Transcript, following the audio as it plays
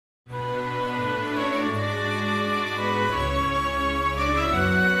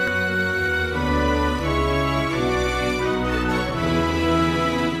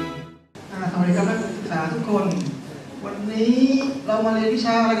มาเรียนวิช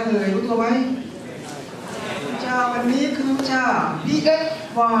าอะไรกันเลยรู้ตัวไหมวิชาวันนี้คือวิชา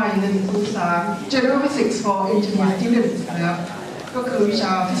PHY103 General Physics for Engineering Students นะครับก็คือวิช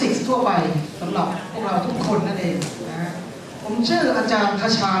าฟิสิกส์ทั่วไปสำหรับพวกเราทุกคนนั่นเองนะผมชื่ออาจารย์ค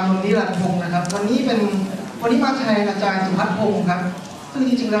ชานนท์นิรันดร์พงศ์นะครับวันนี้มาแทนอาจารย์สุพัฒน์พงศ์ครับซึ่งจ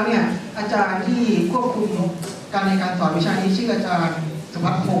ริงๆแล้วเนี่ยอาจารย์ที่ควบคุมการเรียนการสอนวิชานี้ชื่ออาจารย์สุ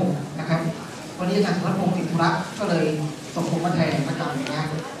พัฒน์พงศ์นะครับวันนี้อาจารย์สุพัฒน์พงศ์ติดธุระก็เลยส่งผมมาแทนอาจารย์นะ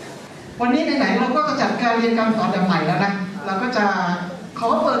วันนี้ไหนๆเราก็จัดการเรียนการสอนแบบใหม่แล้วนะเราก็จะขอ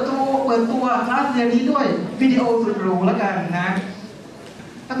เปิดตัวคลาสเรียนนี้ด้วยวิดีโอสุดหรูแล้วกันนะ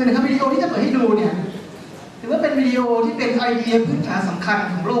ถ้าเป็นวิดีโอที่จะเปิดให้ดูเนี่ยถือว่าเป็นวิดีโอที่เป็นไอเดียพื้นฐานสำคัญ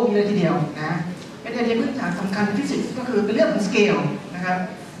ของโลกนี้เลยทีเดียวนะเป็นไอเดียพื้นฐานสำคัญฟิสิกส์ก็คือเป็นเรื่องของสเกลนะครับ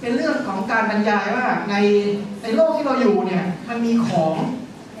เป็นเรื่องของการบรรยายว่าในโลกที่เราอยู่เนี่ยมันมีของ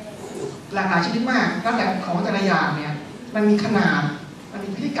หลากหลายชนิดมากแล้วแต่ของแต่ละอย่างเนี่ยมันมีขนาดมันมี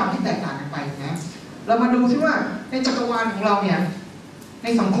พฤติกรรมที่แตกต่างกันไปนะเรามาดูซิว่าในจักรวาลของเราเนี่ยใน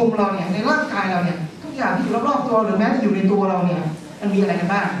สังคมเราเนี่ยในร่างกายเราเนี่ยทุกอย่างที่อยู่รอบๆตัวหรือแม้จะอยู่ในตัวเราเนี่ยมันมีอะไรกัน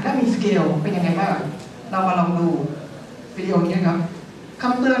บ้างและมีสเกลเป็นยังไงบ้างเรามาลองดูวิดีโอนี้ครับค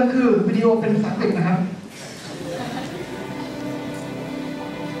ำเตือนคือวิดีโอเป็นภาษาอังกฤษนะครับ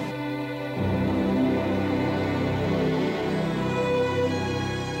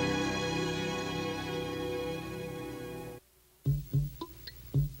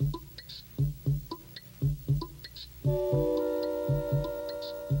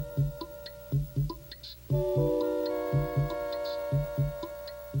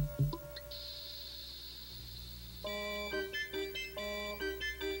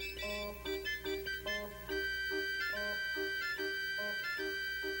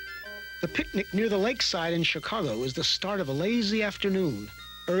The picnic near the lakeside in Chicago is the start of a lazy afternoon,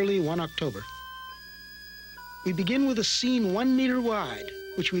 early one October. We begin with a scene 1 meter wide,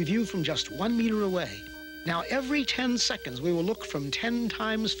 which we view from just 1 meter away. Now, every 10 seconds, we will look from 10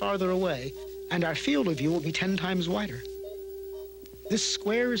 times farther away, and our field of view will be 10 times wider. This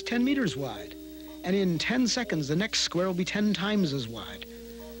square is 10 meters wide, and in 10 seconds, the next square will be 10 times as wide.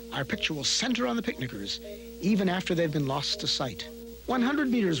 Our picture will center on the picnickers, even after they've been lost to sight. 100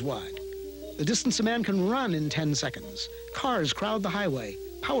 meters wide. The distance a man can run in 10 seconds. Cars crowd the highway.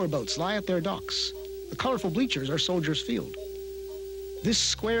 Powerboats lie at their docks. The colorful bleachers are Soldiers Field. This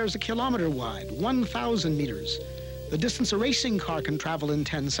square is 1 kilometer wide, 1,000 meters. The distance a racing car can travel in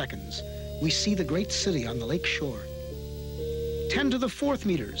 10 seconds. We see the great city on the lake shore. 10 to the 4th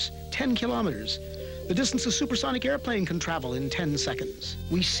meters, 10 kilometers. The distance a supersonic airplane can travel in 10 seconds.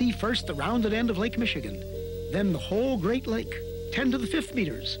 We see first the rounded end of Lake Michigan, then the whole Great Lake. 10 to the 5th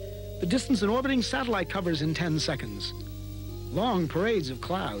meters. The distance an orbiting satellite covers in 10 seconds. Long parades of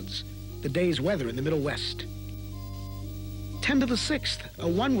clouds, the day's weather in the Middle West. 10 to the 6th, a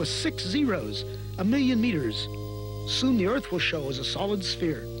 1 with 6 zeros, 1,000,000 meters. Soon the Earth will show as a solid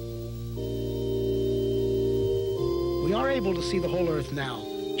sphere. We are able to see the whole Earth now,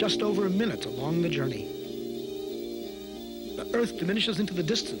 just over a minute along the journey. The Earth diminishes into the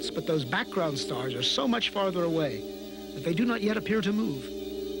distance, but those background stars are so much farther away that they do not yet appear to move.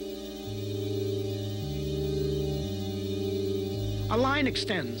 A line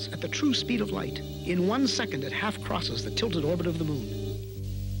extends at the true speed of light. In 1 second, it half crosses the tilted orbit of the moon.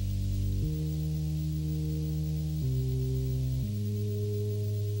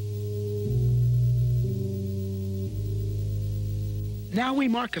 Now we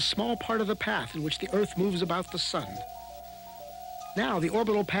mark a small part of the path in which the Earth moves about the sun. Now the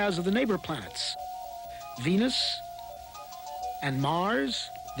orbital paths of the neighbor planets, Venus and Mars,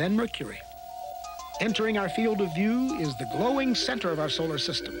 then Mercury. Entering our field of view is the glowing center of our solar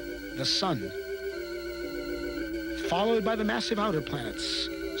system, the sun, followed by the massive outer planets,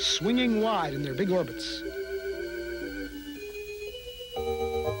 swinging wide in their big orbits.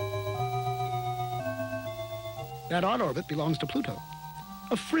 That odd orbit belongs to Pluto.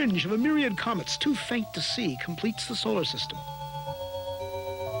 A fringe of a myriad comets too faint to see completes the solar system.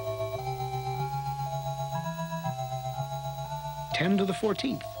 Ten to the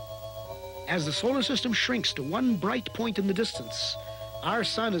 14th. As the solar system shrinks to one bright point in the distance, our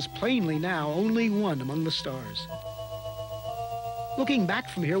sun is plainly now only one among the stars. Looking back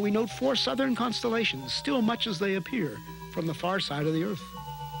from here, we note 4 southern constellations, still much as they appear from the far side of the Earth.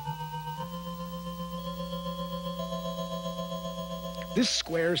 This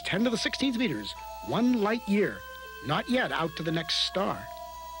square is 10 to the 16th meters, 1 light year, not yet out to the next star.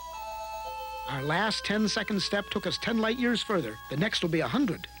 Our last 10-second step took us 10 light years further. The next will be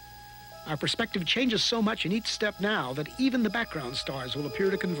 100. Our perspective changes so much in each step now that even the background stars will appear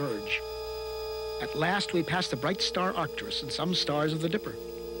to converge. At last, we pass the bright star Arcturus and some stars of the Dipper.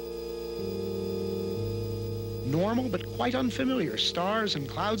 Normal but quite unfamiliar stars and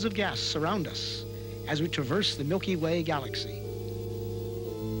clouds of gas surround us as we traverse the Milky Way galaxy.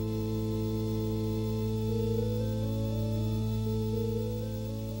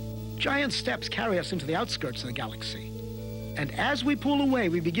 Giant steps carry us into the outskirts of the galaxy. And as we pull away,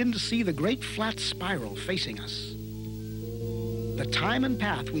 we begin to see the great flat spiral facing us. The time and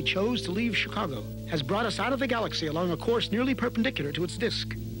path we chose to leave Chicago has brought us out of the galaxy along a course nearly perpendicular to its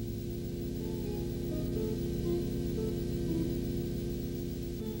disk.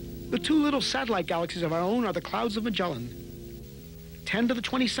 The two little satellite galaxies of our own are the clouds of Magellan, 10 to the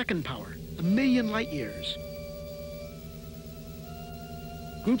 22nd power, 1,000,000 light years.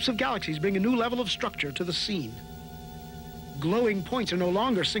 Groups of galaxies bring a new level of structure to the scene. Glowing points are no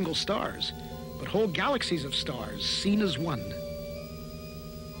longer single stars, but whole galaxies of stars seen as one.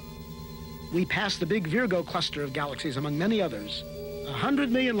 We pass the big Virgo cluster of galaxies among many others,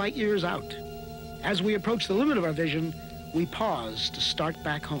 100 million light years out. As we approach the limit of our vision, we pause to start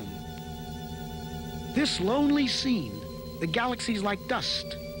back home. This lonely scene, the galaxies like dust,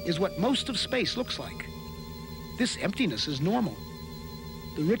 is what most of space looks like. This emptiness is normal.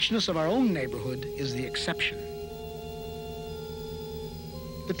 The richness of our own neighborhood is the exception.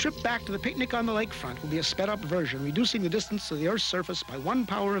 The trip back to the picnic on the lakefront will be a sped-up version, reducing the distance to the Earth's surface by 1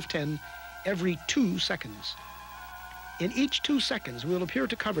 power of 10 every 2 seconds. In each 2 seconds, we will appear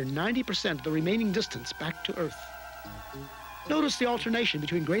to cover 90% of the remaining distance back to Earth. Notice the alternation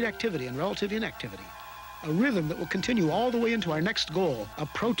between great activity and relative inactivity, a rhythm that will continue all the way into our next goal, a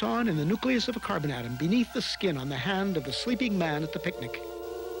proton in the nucleus of a carbon atom beneath the skin on the hand of the sleeping man at the picnic.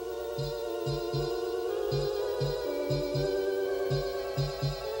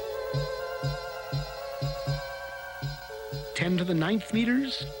 Ten to the 9th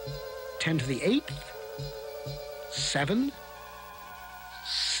meters, 10 to the 8th, 7,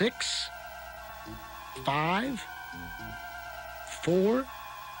 6, 5, 4,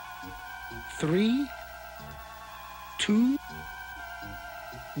 3, 2,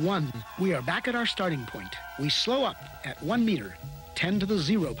 1. We are back at our starting point. We slow up at 1 meter, 10 to the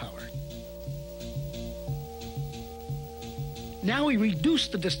 0 power. Now we reduce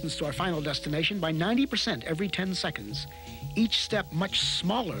the distance to our final destination by 90% every 10 seconds, each step much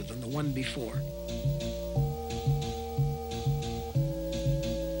smaller than the one before.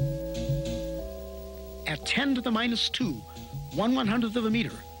 At 10 to the minus 2, 1/100th of a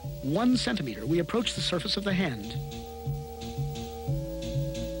meter, 1 centimeter, we approach the surface of the hand.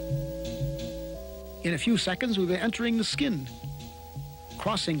 In a few seconds, we'll be entering the skin,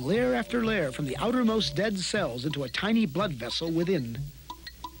 crossing layer after layer from the outermost dead cells into a tiny blood vessel within.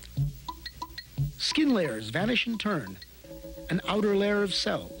 Skin layers vanish in turn. An outer layer of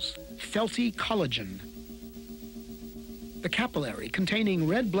cells, felty collagen. The capillary containing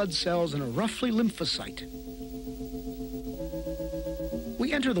red blood cells and a roughly lymphocyte.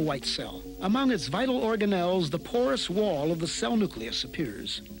 We enter the white cell. Among its vital organelles, the porous wall of the cell nucleus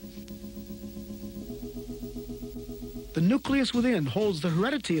appears. The nucleus within holds the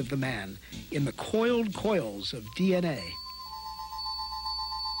heredity of the man in the coiled coils of DNA.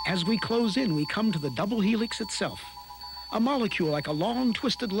 As we close in, we come to the double helix itself, a molecule like a long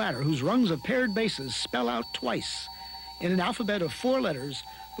twisted ladder whose rungs of paired bases spell out twice, in an alphabet of 4 letters,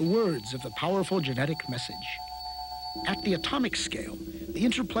 the words of the powerful genetic message. At the atomic scale, the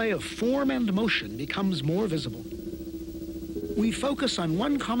interplay of form and motion becomes more visible. We focus on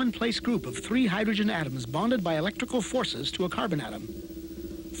one commonplace group of 3 hydrogen atoms bonded by electrical forces to a carbon atom.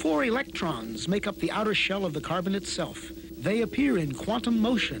 4 electrons make up the outer shell of the carbon itself. They appear in quantum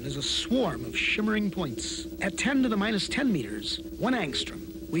motion as a swarm of shimmering points. At 10 to the minus 10 meters, 1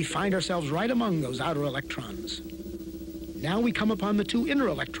 angstrom, we find ourselves right among those outer electrons. Now we come upon the 2 inner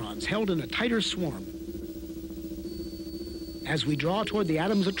electrons held in a tighter swarm. As we draw toward the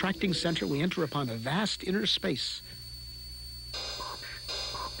atom's attracting center, we enter upon a vast inner space.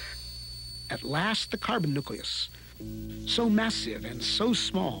 At last, the carbon nucleus, so massive and so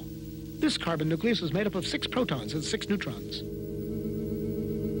small. This carbon nucleus is made up of 6 protons and 6 neutrons.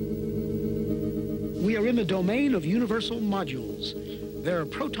 We are in the domain of universal modules. There are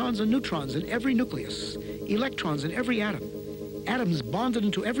protons and neutrons in every nucleus, electrons in every atom, atoms bonded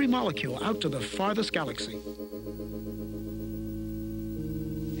into every molecule out to the farthest galaxy.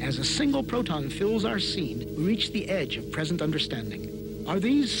 As a single proton fills our scene, we reach the edge of present understanding. Are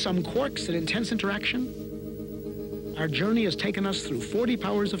these some quarks at intense interaction? Our journey has taken us through 40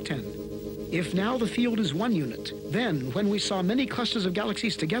 powers of 10. If now the field is 1 unit, then when we saw many clusters of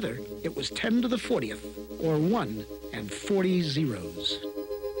galaxies together, it was 10 to the 40th, or 1 and 40 zeros.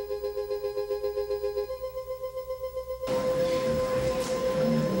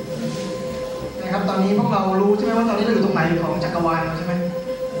 ตอนนี้พวกเรารู้ใช่ไหมว่าตอนนี้เราอยู่ตรงไหนของจักรวาลใช่ไหม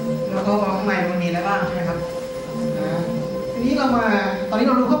แล้วก็ข้างในมันมีอะไรบ้างใช่ไหมครับทีนี้เรามาตอนนี้เ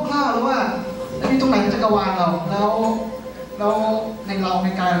รารู้คร่าวๆแล้วว่าอยู่ตรงไหนของจักรวาลเราแล้วใน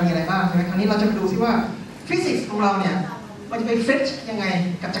กายเรามีอะไรบ้างใช่ไหมคราวนี้เราจะมาดูซิว่าฟิสิกส์ของเราเนี่ยมันจะไปเฟซยังไง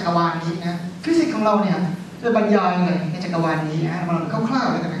กับจักรวาลนี้นะฟิสิกส์ของเราเนี่ยจะบรรยายอะไรในจักรวาลนี้นะมาคร่าว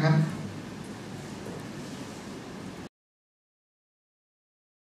ๆเลยกันนะครับ